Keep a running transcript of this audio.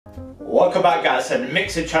Welcome back guys to the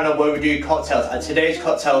MixedSid channel where we do cocktails, and today's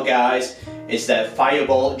cocktail guys is the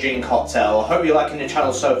Fireball Gin Cocktail. I hope you're liking the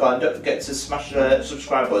channel so far, and don't forget to smash the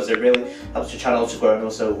subscribe button, it really helps the channel to grow, and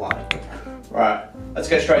also like. Right, let's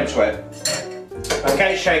get straight into it.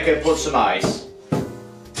 Okay, shaker, put some ice.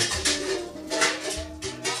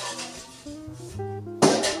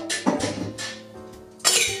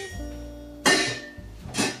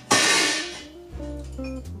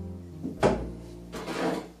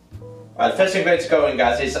 Right, the first thing we're going to go in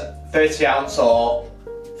guys is 30 ounce or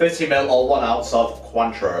 30 ml or 1 ounce of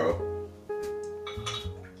Cointreau.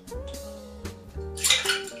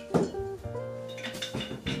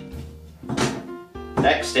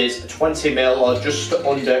 Next is 20 ml or just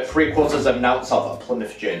under 3/4 of an ounce of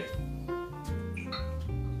Plymouth gin.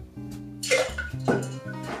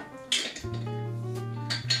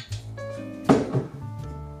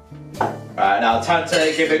 Right, now time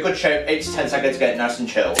to give it a good shake, 8 to 10 seconds to get it nice and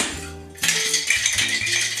chilled.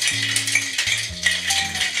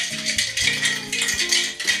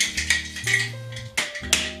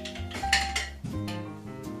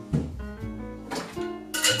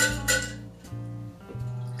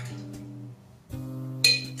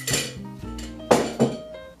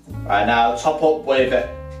 Right, now top up with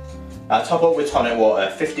tonic water,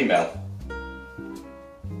 50 ml.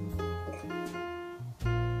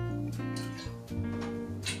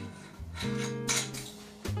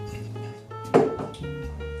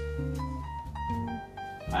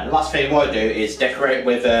 And the last thing I want to do is decorate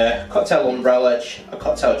with a cocktail umbrella, a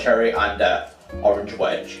cocktail cherry, and an orange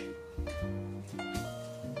wedge.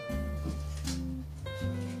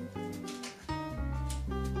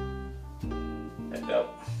 There we go.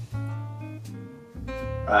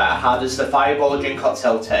 How does the Fireball Gin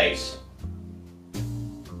Cocktail taste?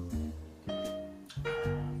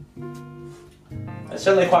 It's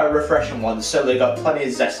certainly quite a refreshing one. It's certainly got plenty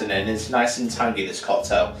of zest in it, and it's nice and tangy, this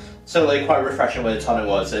cocktail. Certainly quite refreshing with the tonic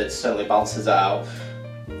was. It certainly balances it out.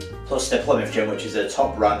 Plus the Plymouth gin, which is a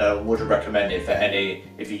top brand, I would recommend it for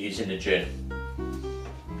if you're using the gin.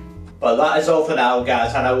 But that is all for now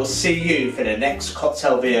guys, and I will see you for the next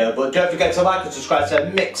cocktail video. But don't forget to like and subscribe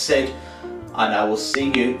to MixedSid, and I will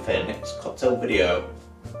see you for the next cocktail video.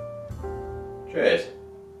 Cheers.